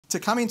to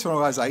come into an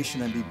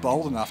organisation and be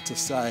bold enough to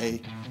say,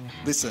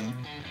 listen,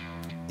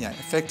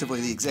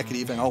 effectively the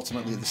executive and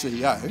ultimately the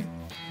CEO,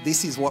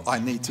 this is what I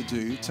need to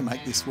do to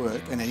make this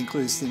work, and it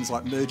includes things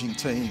like merging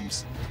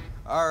teams.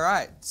 All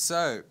right,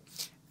 so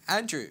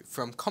Andrew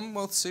from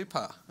Commonwealth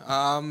Super,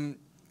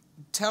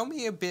 tell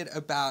me a bit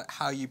about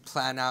how you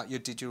plan out your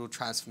digital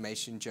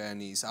transformation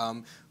journeys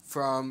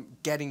from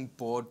getting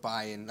board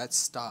buy-in. Let's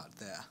start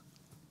there.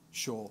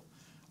 Sure.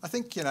 I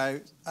think,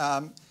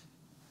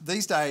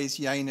 these days,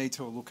 you need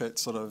to look at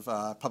sort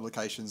of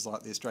publications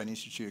like the Australian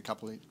Institute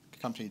of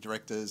Company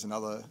Directors and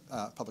other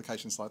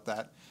publications like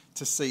that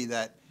to see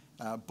that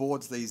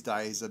boards these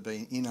days are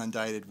being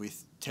inundated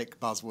with tech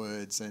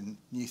buzzwords and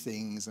new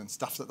things and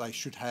stuff that they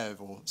should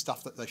have or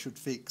stuff that they should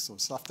fix or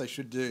stuff they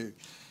should do.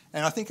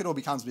 And I think it all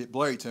becomes a bit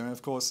blurry to me. And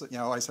of course, I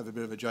always have a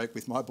bit of a joke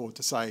with my board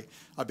to say,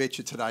 I bet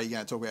you today you're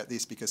going to talk about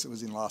this because it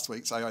was in last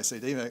month's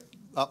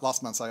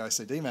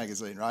AICD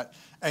magazine, right?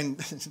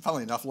 And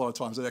funnily enough, a lot of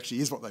times it actually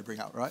is what they bring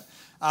up, right?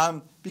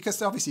 Because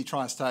they obviously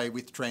try and stay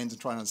with trends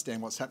and try and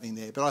understand what's happening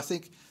there. But I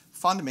think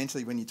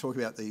fundamentally when you talk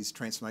about these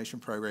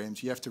transformation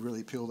programs, you have to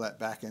really peel that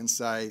back and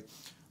say,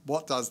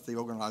 what does the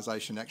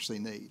organisation actually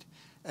need?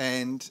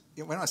 And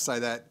when I say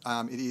that,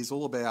 it is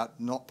all about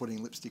not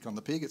putting lipstick on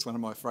the pig. It's one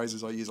of my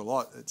phrases I use a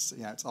lot. It's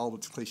it's old,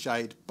 it's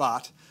cliched,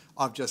 but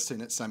I've just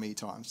seen it so many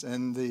times.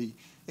 And the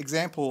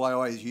example I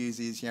always use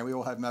is, we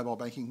all have mobile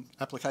banking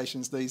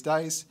applications these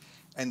days,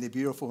 and they're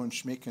beautiful and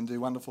schmick and do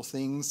wonderful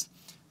things.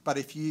 But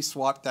if you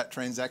swiped that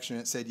transaction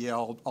and it said,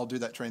 I'll do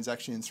that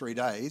transaction in 3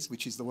 days,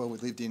 which is the world we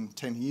lived in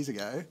 10 years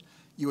ago,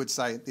 you would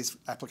say this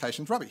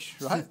application's rubbish,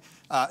 right?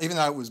 Even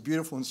though it was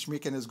beautiful and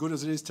schmick and as good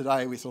as it is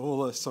today with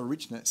all the sort of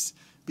richness,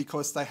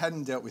 because they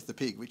hadn't dealt with the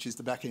pig, which is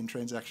the back-end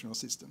transactional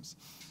systems.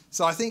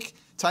 So I think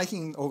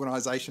taking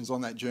organisations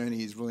on that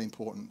journey is really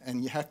important,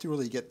 and you have to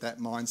really get that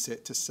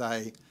mindset to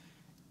say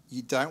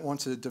you don't want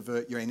to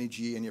divert your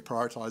energy and your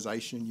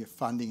prioritisation, your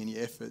funding and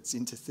your efforts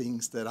into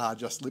things that are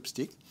just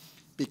lipstick,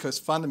 because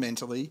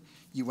fundamentally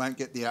you won't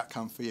get the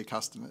outcome for your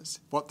customers.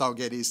 What they'll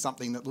get is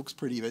something that looks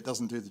pretty but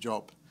doesn't do the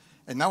job,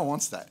 and no one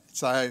wants that.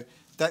 So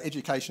that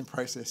education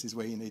process is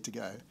where you need to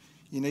go.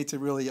 You need to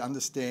really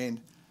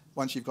understand.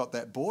 Once you've got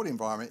that board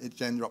environment, it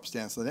then drops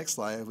down to the next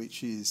layer,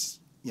 which is,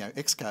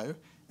 Exco,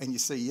 and your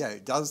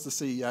CEO. Does the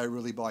CEO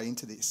really buy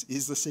into this?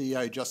 Is the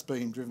CEO just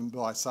being driven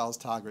by sales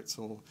targets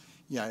or,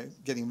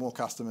 getting more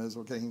customers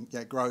or getting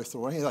growth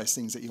or any of those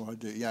things that you want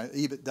to do?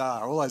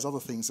 EBITDA, all those other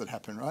things that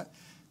happen, right?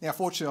 Now,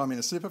 fortunately, I'm in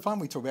a super fund.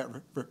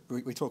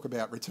 We talk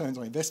about returns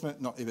on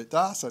investment, not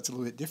EBITDA, so it's a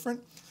little bit different.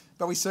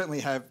 But we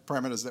certainly have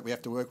parameters that we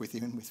have to work with,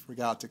 even with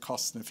regard to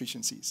costs and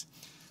efficiencies.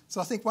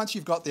 So I think once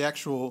you've got the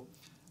actual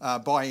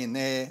buy-in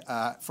there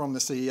from the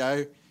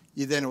CEO,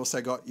 you then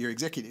also got your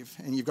executive,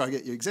 and you've got to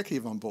get your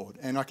executive on board.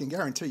 And I can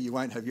guarantee you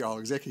won't have your old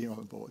executive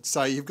on board.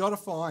 So you've got to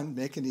find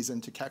a mechanism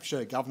to capture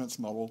a governance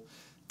model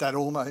that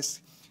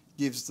almost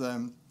gives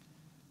them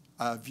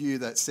a view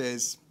that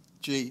says,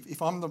 gee,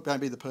 if I'm going to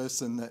be the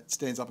person that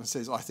stands up and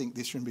says, I think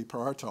this shouldn't be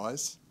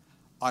prioritised,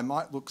 I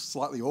might look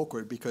slightly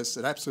awkward because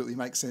it absolutely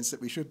makes sense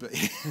that we should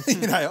be.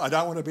 I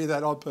don't want to be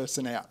that odd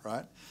person out,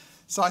 right?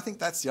 So I think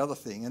that's the other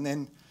thing. And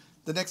then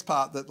the next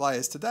part that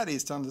layers to that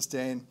is to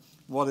understand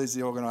what is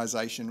the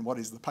organisation, what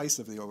is the pace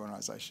of the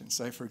organisation.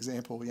 So, for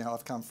example,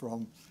 I've come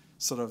from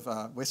sort of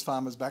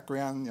Wesfarmers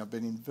background. I've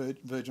been in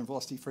Virgin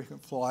Velocity,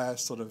 frequent flyer,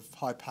 sort of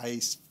high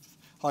pace,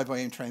 high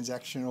volume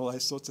transaction, all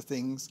those sorts of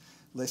things,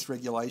 less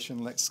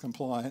regulation, less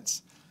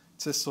compliance,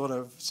 to sort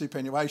of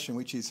superannuation,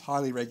 which is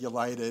highly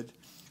regulated,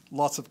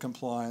 lots of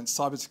compliance,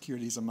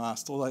 cybersecurity is a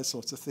must, all those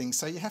sorts of things.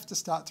 So you have to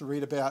start to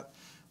read about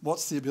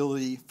what's the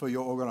ability for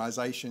your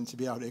organisation to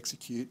be able to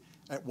execute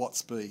at what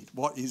speed?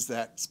 What is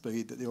that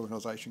speed that the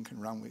organisation can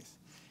run with?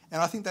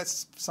 And I think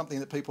that's something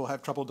that people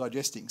have trouble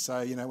digesting.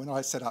 So, when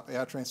I set up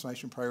our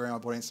transformation program, I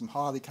brought in some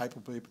highly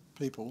capable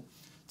people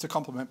to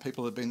complement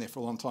people that have been there for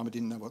a long time and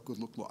didn't know what good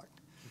looked like.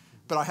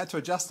 But I had to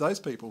adjust those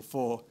people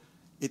for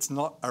it's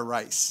not a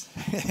race,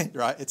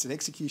 right? It's an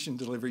execution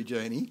delivery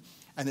journey,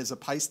 and there's a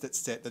pace that's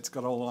set that's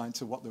got to align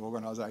to what the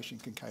organisation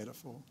can cater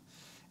for.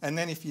 And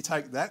then if you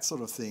take that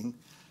sort of thing,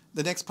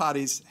 the next part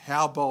is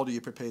how bold are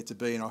you prepared to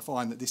be? And I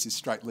find that this is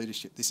straight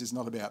leadership. This is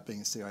not about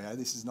being a CIO.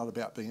 This is not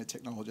about being a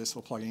technologist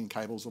or plugging in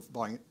cables or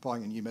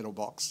buying a new metal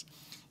box.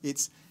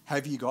 It's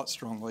have you got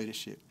strong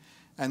leadership?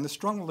 And the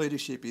strong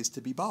leadership is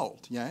to be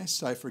bold.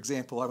 So, for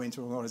example, I went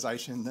to an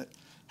organisation that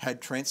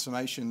had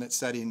transformation that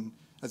sat in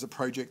as a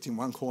project in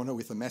one corner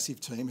with a massive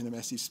team and a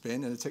massive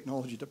spend and a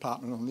technology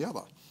department on the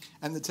other.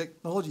 And the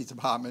technology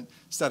department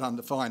sat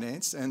under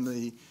finance and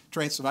the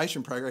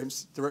transformation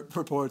programs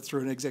reported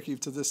through an executive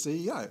to the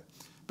CEO.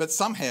 But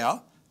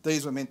somehow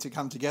these were meant to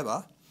come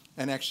together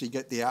and actually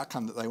get the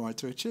outcome that they wanted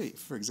to achieve,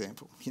 for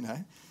example.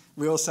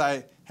 We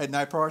also had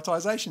no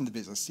prioritisation in the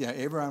business.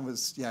 Everyone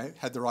was,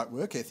 had the right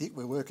work ethic.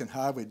 We're working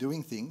hard, we're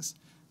doing things.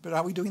 But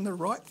are we doing the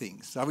right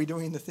things? Are we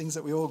doing the things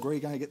that we all agree are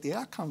going to get the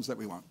outcomes that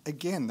we want?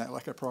 Again, that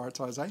lack of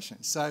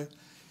prioritisation. So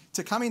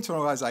to come into an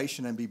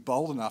organisation and be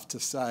bold enough to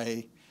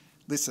say,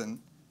 listen,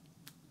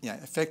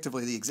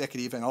 effectively the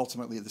executive and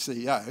ultimately the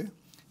CEO,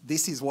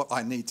 this is what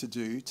I need to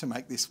do to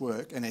make this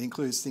work, and it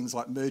includes things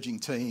like merging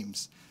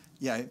teams,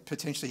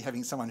 potentially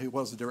having someone who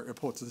was a direct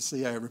report to the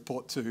CEO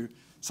report to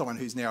someone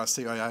who's now a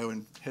CIO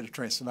and head of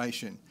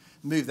transformation,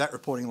 move that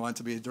reporting line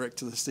to be a direct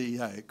to the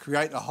CEO,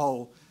 create a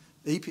whole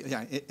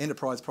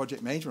enterprise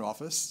project management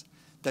office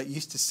that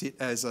used to sit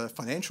as a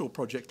financial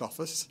project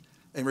office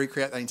and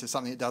recreate that into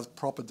something that does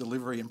proper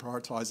delivery and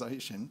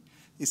prioritisation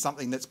is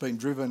something that's been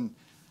driven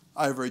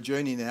over a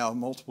journey now of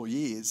multiple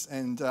years.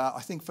 And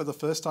I think for the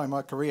first time in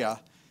my career,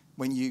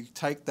 when you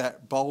take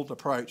that bold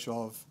approach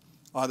of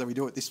either we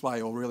do it this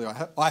way or really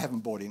I haven't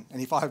bought in,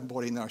 and if I haven't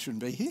bought in, then I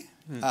shouldn't be here.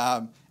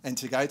 And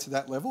to go to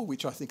that level,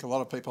 which I think a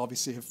lot of people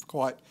obviously are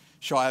quite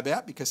shy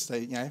about because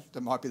they,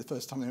 that might be the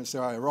first time they're in a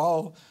CIO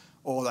role,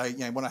 or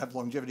they want to have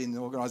longevity in the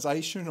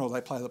organisation, or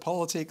they play the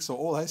politics, or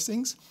all those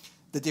things.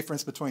 The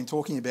difference between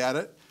talking about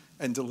it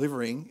and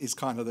delivering is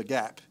kind of the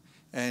gap.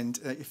 And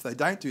if they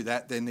don't do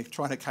that, then they're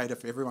trying to cater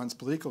for everyone's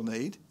political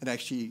need, and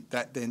actually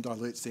that then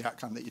dilutes the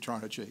outcome that you're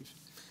trying to achieve.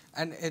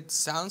 And it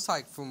sounds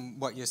like from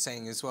what you're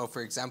saying as well,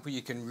 for example,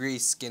 you can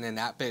reskin an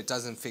app, but it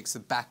doesn't fix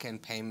the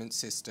back-end payment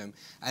system.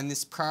 And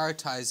this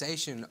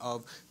prioritization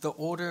of the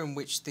order in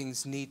which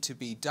things need to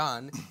be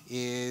done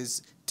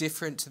is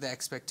different to the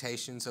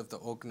expectations of the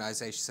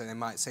organization. So they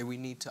might say we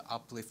need to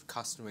uplift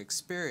customer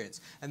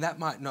experience. And that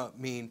might not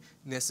mean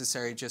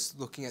necessarily just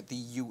looking at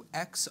the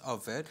UX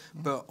of it,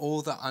 but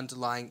all the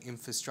underlying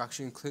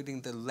infrastructure,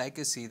 including the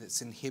legacy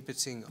that's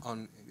inhibiting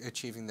on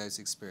achieving those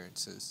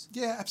experiences.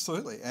 Yeah,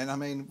 absolutely. And I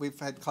mean, we've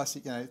had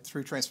classic,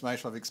 through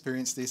transformation, I've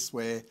experienced this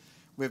where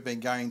we've been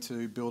going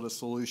to build a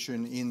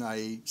solution in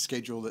a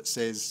schedule that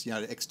says,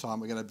 at X time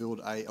we're going to build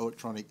a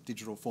electronic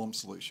digital form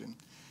solution.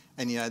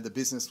 And, the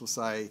business will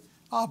say,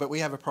 oh, but we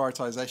have a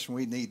prioritisation,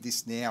 we need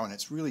this now, and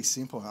it's really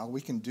simple. We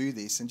can do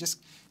this, and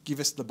just give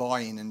us the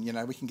buy-in,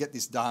 and we can get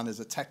this done as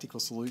a tactical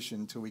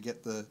solution until we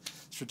get the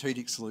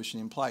strategic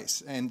solution in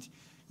place. And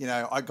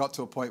I got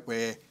to a point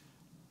where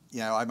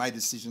I made a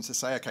decision to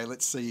say, okay,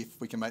 let's see if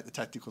we can make the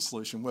tactical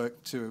solution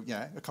work to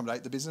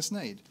accommodate the business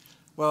need.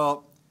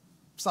 Well,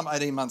 some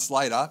 18 months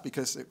later,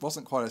 because it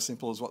wasn't quite as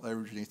simple as what they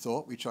originally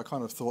thought, which I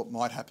kind of thought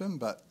might happen,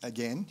 but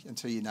again,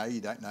 until you know,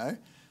 you don't know.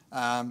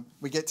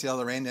 We get to the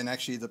other end, and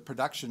actually the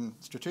production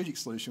strategic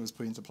solution was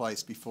put into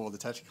place before the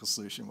tactical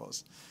solution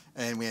was.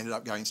 And we ended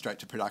up going straight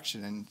to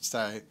production. And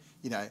so,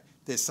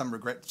 there's some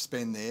regret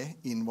spend there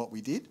in what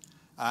we did.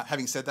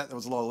 Having said that, there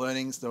was a lot of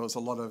learnings. There was a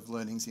lot of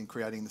learnings in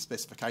creating the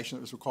specification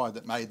that was required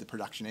that made the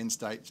production end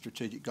state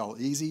strategic goal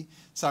easy.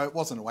 So it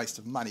wasn't a waste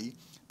of money,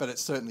 but it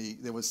certainly,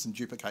 there was some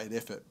duplicated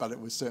effort, but it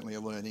was certainly a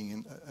learning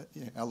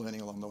and a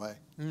learning along the way.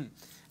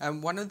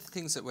 And one of the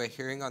things that we're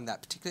hearing on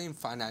that, particularly in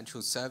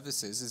financial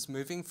services, is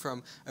moving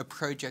from a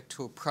project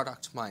to a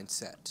product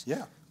mindset.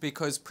 Yeah.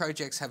 Because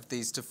projects have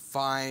these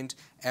defined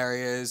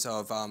areas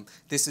of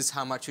this is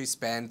how much we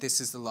spend,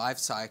 this is the life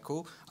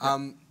cycle.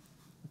 Yep.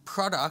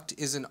 Product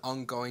is an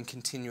ongoing,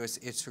 continuous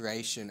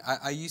iteration.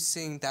 Are you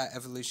seeing that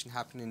evolution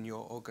happen in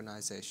your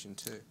organisation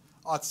too?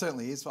 Oh, it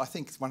certainly is. I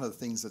think one of the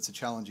things that's a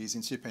challenge is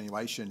in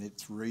superannuation,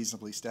 it's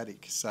reasonably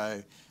static.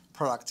 So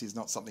product is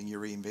not something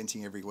you're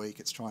reinventing every week.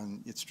 It's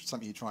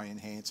something you try and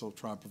enhance or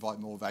try and provide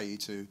more value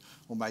to,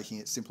 or making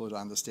it simpler to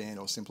understand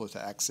or simpler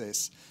to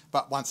access.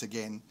 But once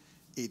again,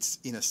 it's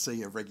in a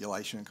sea of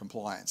regulation and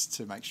compliance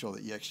to make sure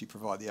that you actually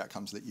provide the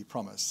outcomes that you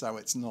promise. So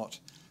it's not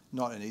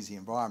an easy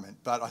environment.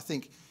 But I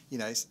think,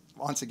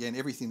 once again,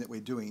 everything that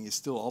we're doing is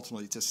still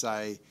ultimately to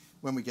say,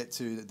 when we get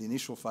to the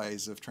initial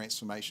phase of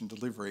transformation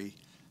delivery,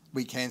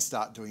 we can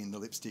start doing the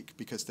lipstick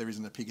because there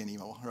isn't a pig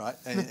anymore, right?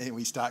 And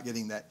we start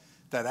getting that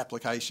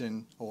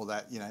application or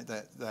that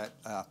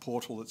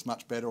portal that's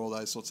much better, all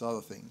those sorts of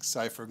other things.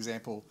 So, for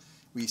example,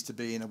 we used to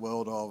be in a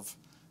world of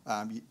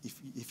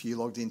if you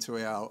logged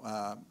into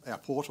our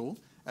portal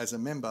as a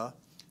member,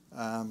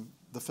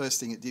 the first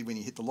thing it did when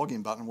you hit the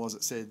login button was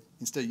it said,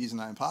 instead of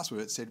username and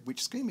password, it said,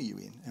 which scheme are you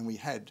in? And we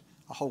had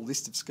a whole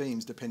list of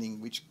schemes depending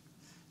which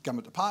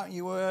government department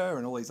you were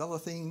and all these other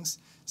things.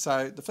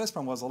 So the first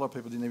one was a lot of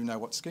people didn't even know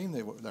what scheme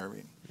they were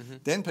in.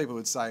 Then people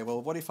would say,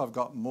 well, what if I've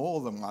got more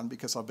than one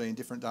because I've been in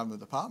different government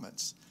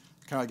departments?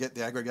 Can I get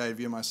the aggregated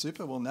view of my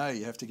super? Well, no,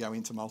 you have to go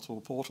into multiple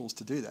portals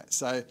to do that.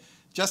 So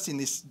just in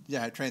this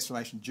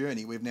transformation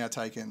journey, we've now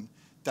taken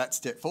that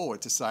step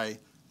forward to say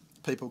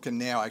people can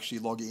now actually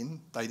log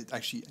in. They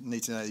actually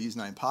need to know the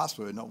username and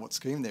password, not what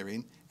scheme they're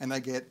in, and they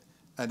get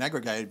an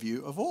aggregated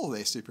view of all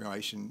their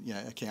superannuation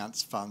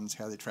accounts, funds,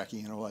 how they're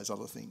tracking and all those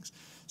other things.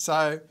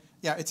 So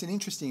it's an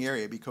interesting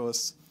area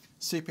because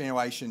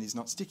superannuation is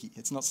not sticky.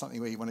 It's not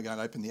something where you want to go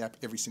and open the app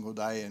every single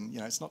day and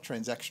it's not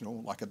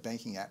transactional like a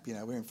banking app.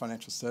 We're in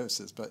financial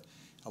services, but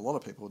a lot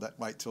of people that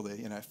wait till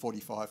they're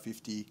 45,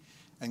 50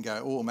 and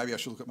go, oh, maybe I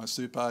should look at my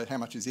super, how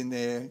much is in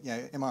there,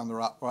 am I on the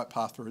right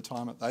path for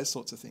retirement, those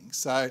sorts of things.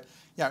 So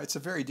it's a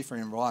very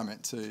different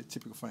environment to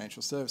typical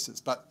financial services,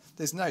 but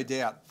there's no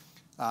doubt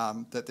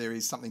that there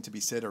is something to be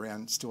said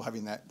around still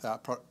having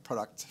that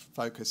product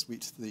focus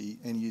with the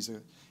end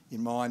user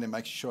in mind and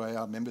making sure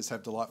our members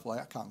have delightful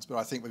outcomes. But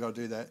I think we've got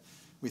to do that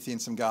within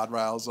some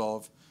guardrails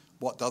of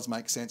what does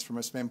make sense from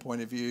a spend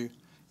point of view,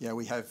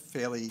 we have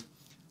fairly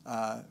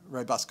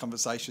robust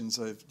conversations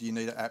of, do you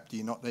need an app, do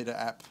you not need an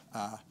app?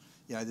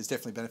 There's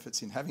definitely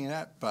benefits in having an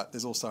app, but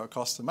there's also a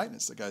cost of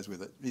maintenance that goes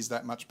with it. Is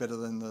that much better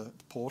than the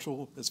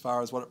portal as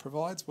far as what it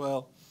provides?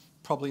 Well,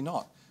 probably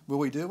not. Will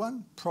we do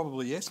one?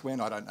 Probably yes.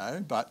 When, I don't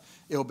know, but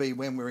it'll be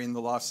when we're in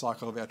the life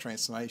cycle of our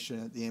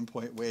transformation at the end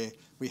point where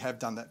we have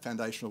done that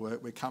foundational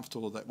work, we're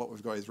comfortable that what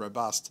we've got is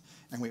robust,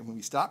 and when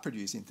we start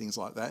producing things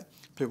like that,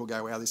 people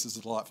go, wow, this is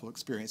a delightful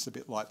experience, a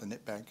bit like the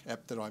NetBank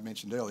app that I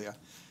mentioned earlier,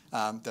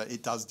 that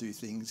it does do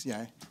things,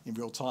 in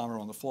real time or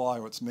on the fly,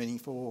 or it's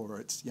meaningful, or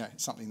it's,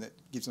 something that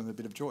gives them a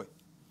bit of joy.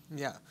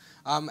 Yeah.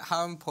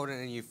 How important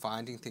are you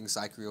finding things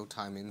like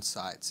real-time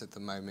insights at the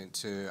moment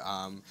to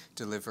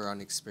deliver on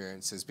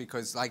experiences?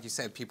 Because, like you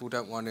said, people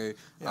don't want to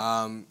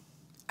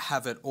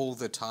have it all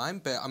the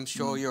time, but I'm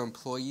sure your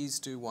employees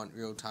do want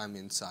real-time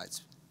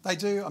insights. They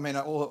do. I mean,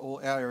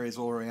 all our areas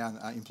all around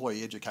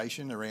employee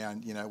education,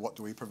 around, what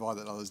do we provide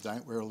that others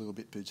don't. We're a little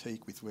bit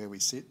boutique with where we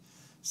sit.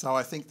 So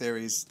I think there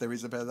is a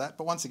bit of that.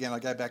 But once again, I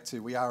go back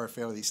to, we are a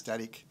fairly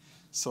static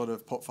sort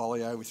of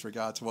portfolio with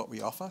regard to what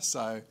we offer.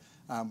 So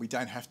we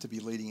don't have to be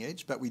leading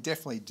edge, but we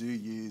definitely do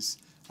use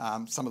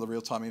some of the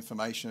real-time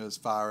information as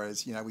far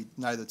as, we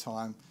know the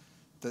time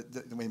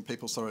that when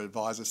people sort of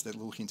advise us they're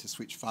looking to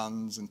switch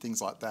funds and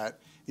things like that.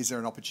 Is there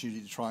an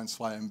opportunity to try and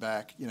sway them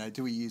back?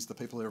 Do we use the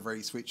people who have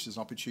already switched as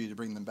an opportunity to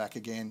bring them back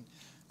again?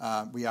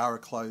 We are a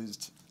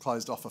closed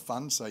offer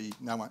fund, so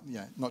no one,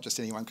 not just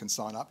anyone can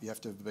sign up. You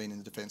have to have been in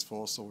the Defence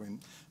Force or in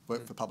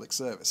work for public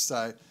service.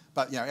 So,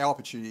 but our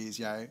opportunity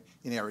is,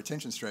 in our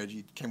retention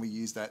strategy, can we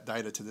use that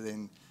data to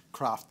then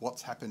craft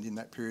what's happened in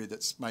that period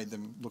that's made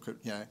them look at,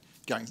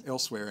 going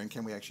elsewhere, and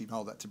can we actually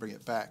mould that to bring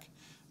it back?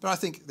 But I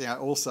think,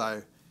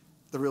 also,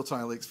 the real-time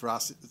analytics for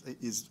us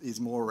is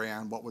more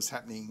around what was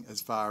happening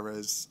as far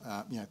as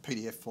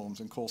PDF forms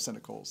and call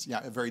centre calls.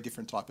 A very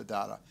different type of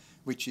data,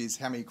 which is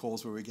how many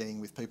calls were we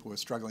getting with people who are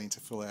struggling to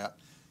fill out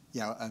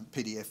a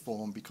PDF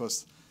form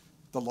because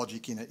the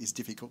logic in it is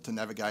difficult to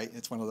navigate.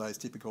 It's one of those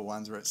typical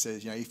ones where it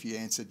says, if you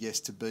answered yes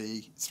to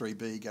B,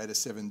 3B, go to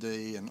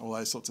 7D, and all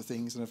those sorts of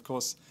things. And of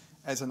course,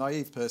 as a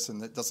naive person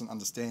that doesn't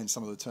understand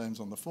some of the terms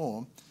on the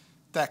form,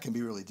 that can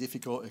be really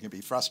difficult. It can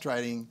be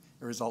frustrating.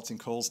 It results in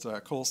calls to our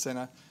call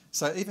centre.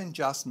 So even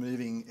just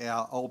moving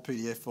our old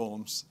PDF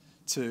forms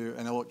to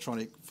an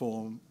electronic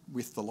form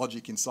with the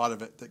logic inside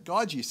of it that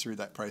guides you through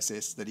that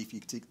process, that if you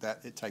tick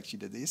that, it takes you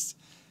to this,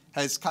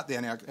 has cut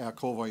down our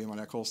call volume on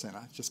our call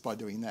centre just by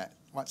doing that.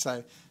 Right?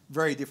 So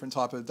very different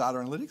type of data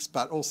analytics,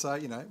 but also,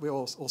 we're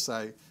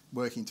also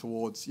working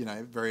towards,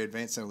 very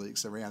advanced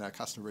analytics around our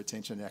customer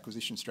retention and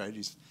acquisition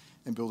strategies,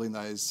 and building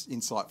those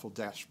insightful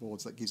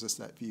dashboards that gives us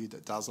that view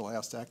that does allow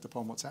us to act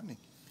upon what's happening.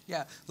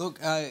 Yeah, look,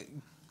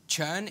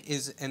 churn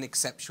is an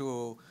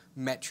exceptional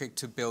metric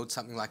to build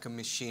something like a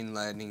machine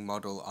learning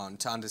model on,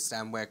 to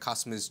understand where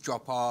customers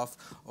drop off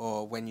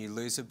or when you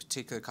lose a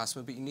particular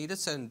customer, but you need a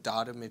certain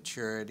data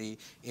maturity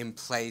in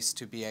place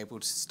to be able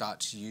to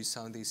start to use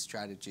some of these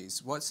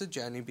strategies. What's the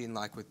journey been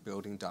like with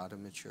building data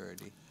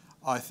maturity?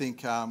 I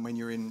think when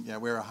you're in,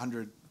 we're a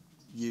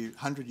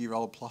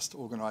 100-year-old plus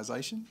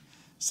organisation,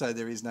 so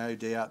there is no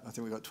doubt, I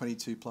think we've got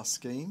 22 plus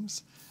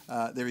schemes.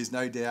 There is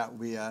no doubt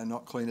we are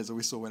not clean as a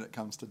whistle when it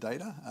comes to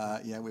data.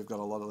 We've got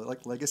a lot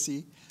of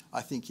legacy.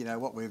 I think,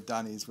 what we've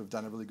done is we've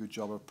done a really good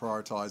job of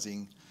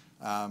prioritising,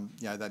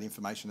 that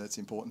information that's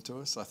important to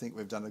us. I think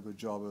we've done a good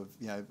job of,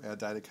 our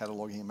data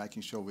cataloguing and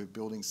making sure we're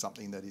building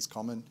something that is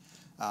common.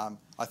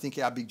 I think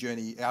our big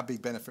journey, our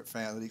big benefit for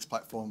our analytics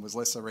platform was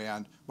less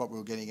around what we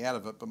were getting out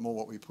of it, but more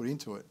what we put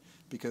into it.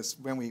 Because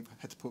when we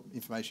had to put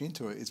information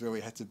into it is where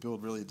we had to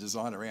build really a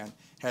design around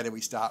how do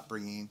we start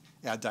bringing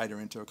our data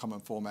into a common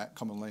format,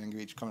 common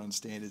language, common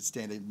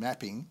standard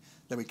mapping,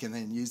 that we can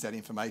then use that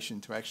information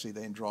to actually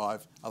then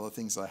drive other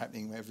things that are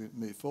happening as we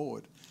move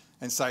forward.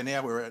 And so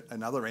now we're at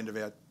another end of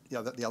our,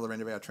 the other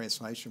end of our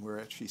transformation.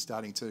 We're actually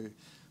starting to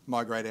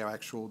migrate our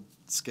actual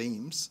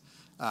schemes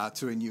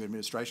to a new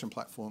administration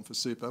platform for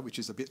super, which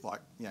is a bit like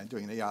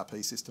doing an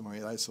ERP system or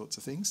any of those sorts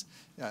of things.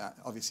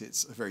 Obviously,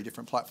 it's a very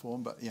different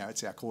platform, but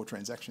it's our core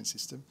transaction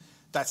system.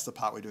 That's the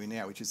part we're doing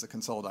now, which is the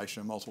consolidation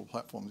of multiple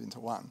platforms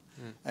into one.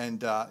 And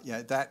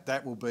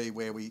that will be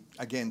where we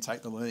again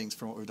take the learnings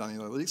from what we've done in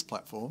the analytics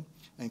platform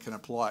and can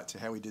apply it to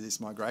how we do this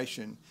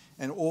migration.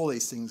 And all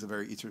these things are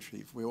very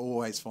iterative. We're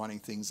always finding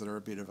things that are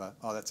a bit of a,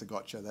 oh, that's a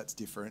gotcha, that's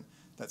different,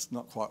 that's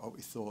not quite what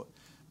we thought.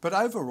 But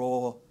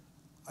overall,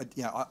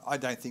 I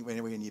don't think we're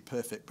anywhere near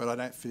perfect, but I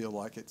don't feel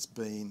like it's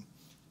been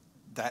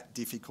that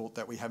difficult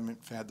that we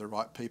haven't found the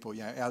right people.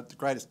 Our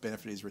greatest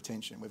benefit is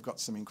retention. We've got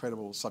some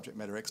incredible subject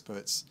matter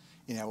experts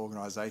in our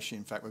organisation.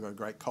 In fact, we've got a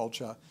great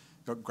culture,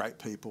 got great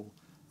people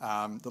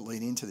that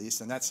lean into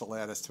this, and that's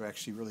allowed us to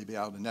actually really be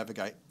able to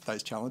navigate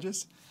those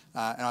challenges.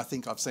 And I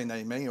think I've seen that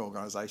in many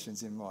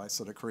organisations in my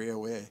sort of career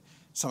where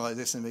some of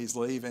those SMEs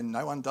leave and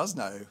no one does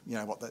know,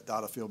 what that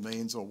data field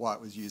means or why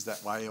it was used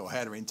that way or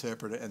how to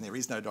interpret it, and there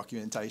is no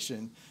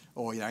documentation,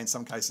 or, in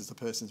some cases the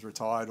person's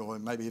retired or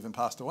maybe even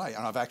passed away.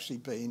 And I've actually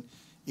been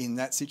in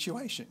that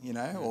situation,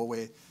 or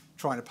where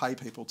trying to pay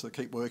people to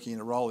keep working in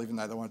a role even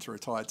though they wanted to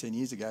retire 10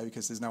 years ago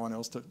because there's no one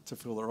else to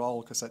fill the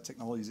role because that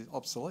technology is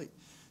obsolete.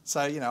 So,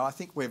 I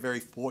think we're very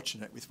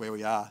fortunate with where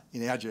we are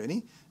in our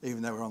journey,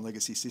 even though we're on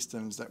legacy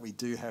systems, that we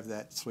do have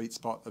that sweet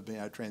spot of being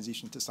able to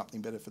transition to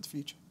something better for the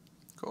future.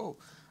 Cool.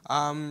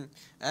 And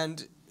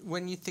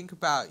when you think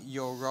about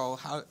your role,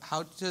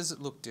 how does it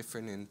look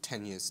different in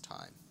 10 years'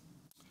 time?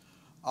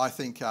 I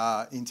think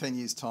in 10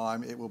 years'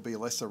 time, it will be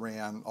less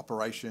around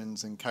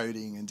operations and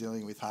coding and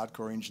dealing with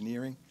hardcore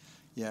engineering,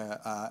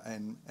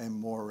 and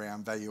more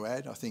around value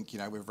add. I think,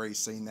 we've already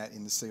seen that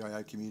in the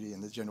CIO community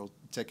and the general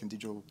tech and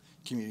digital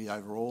community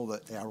overall,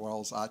 that our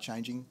roles are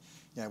changing.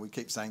 We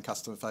keep saying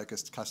customer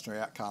focused, customer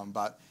outcome,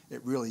 but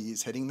it really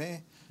is heading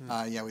there.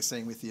 We're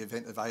seeing with the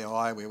event of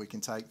AI where we can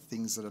take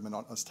things that are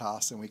monotonous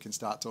tasks and we can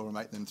start to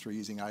automate them through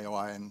using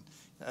AI, and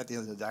at the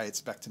end of the day,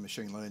 it's back to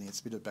machine learning.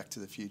 It's a bit of back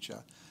to the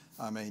future.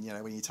 I mean,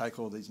 when you take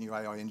all these new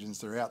AI engines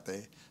that are out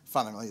there,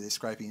 fundamentally they're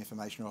scraping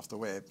information off the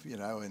web,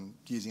 and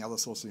using other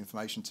sources of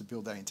information to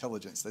build that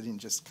intelligence. They didn't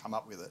just come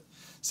up with it.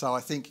 So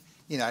I think,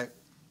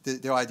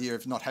 the idea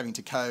of not having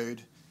to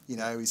code,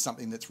 is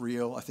something that's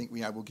real. I think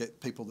we'll get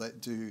people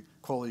that do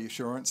quality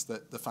assurance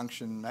that the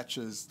function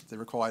matches the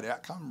required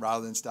outcome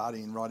rather than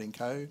starting and writing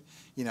code.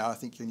 I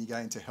think when you go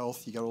into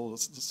health, you got all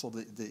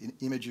the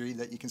imagery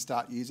that you can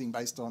start using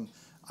based on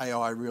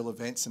AI real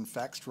events and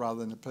facts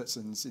rather than a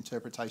person's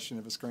interpretation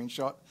of a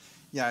screenshot.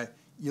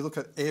 You look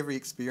at every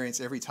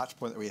experience, every touch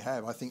point that we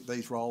have, I think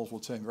these roles will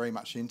turn very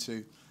much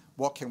into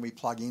what can we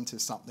plug into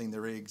something that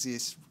already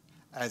exists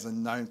as a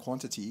known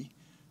quantity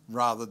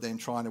rather than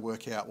trying to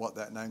work out what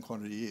that known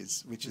quantity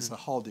is, which is a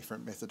whole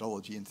different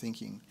methodology and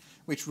thinking,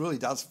 which really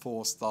does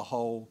force the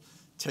whole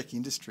tech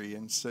industry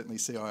and certainly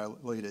CIO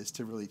leaders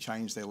to really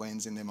change their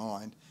lens in their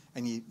mind,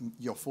 and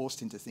you're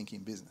forced into thinking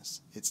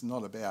business. It's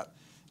not about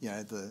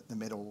the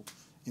metal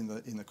in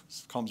the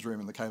comms room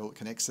and the cable that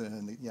connects it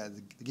and the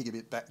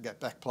gigabit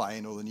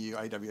backplane or the new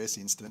AWS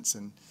instance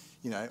and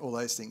all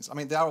those things. I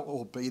mean, they'll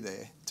all be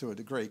there to a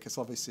degree because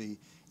obviously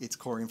it's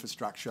core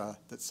infrastructure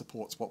that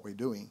supports what we're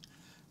doing.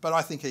 But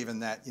I think even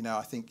that,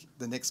 I think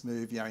the next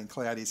move, in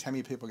cloud is how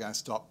many people are going to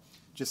stop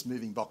just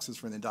moving boxes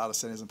from their data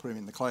centers and put them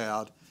in the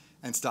cloud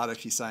and start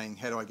actually saying,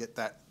 how do I get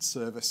that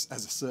service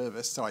as a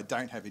service so I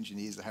don't have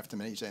engineers that have to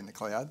manage that in the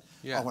cloud?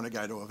 I want to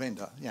go to a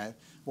vendor.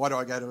 Why do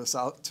I go to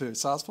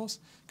Salesforce?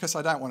 Because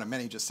I don't want to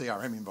manage a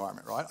CRM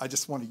environment, right? I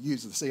just want to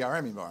use the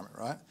CRM environment,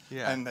 right?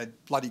 And they're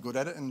bloody good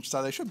at it, and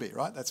so they should be,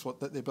 right? That's what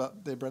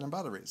their bread and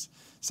butter is.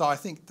 So I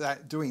think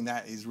that doing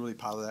that is really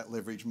part of that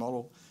leverage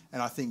model.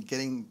 And I think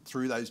getting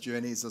through those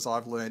journeys, as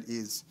I've learned,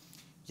 is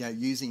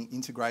using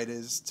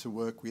integrators to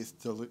work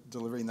with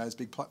delivering those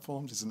big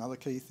platforms is another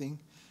key thing.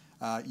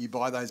 You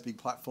buy those big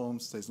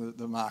platforms, there's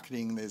the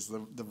marketing, there's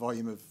the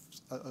volume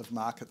of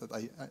market that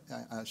they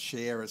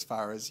share as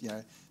far as,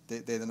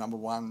 they're the number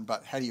one,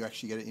 but how do you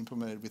actually get it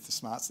implemented with the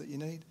smarts that you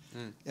need?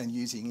 And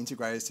using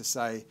integrators to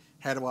say,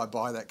 how do I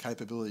buy that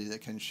capability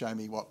that can show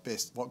me what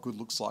good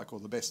looks like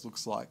or the best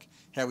looks like?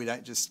 How we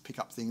don't just pick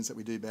up things that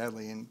we do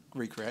badly and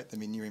recreate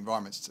them in new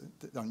environments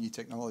on new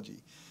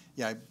technology.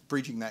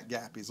 Bridging that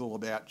gap is all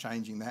about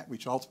changing that,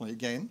 which ultimately,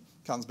 again,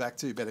 comes back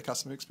to better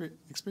customer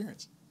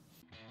experience.